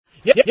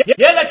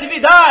Iae Da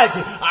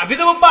Atividade,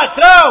 avisa pro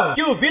patrão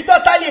que o Vitor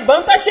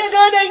Taliban tá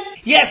chegando, hein?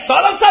 E é só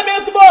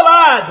lançamento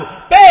bolado.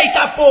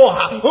 Peita,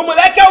 porra, o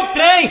moleque é o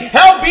trem,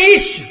 é o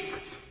bicho.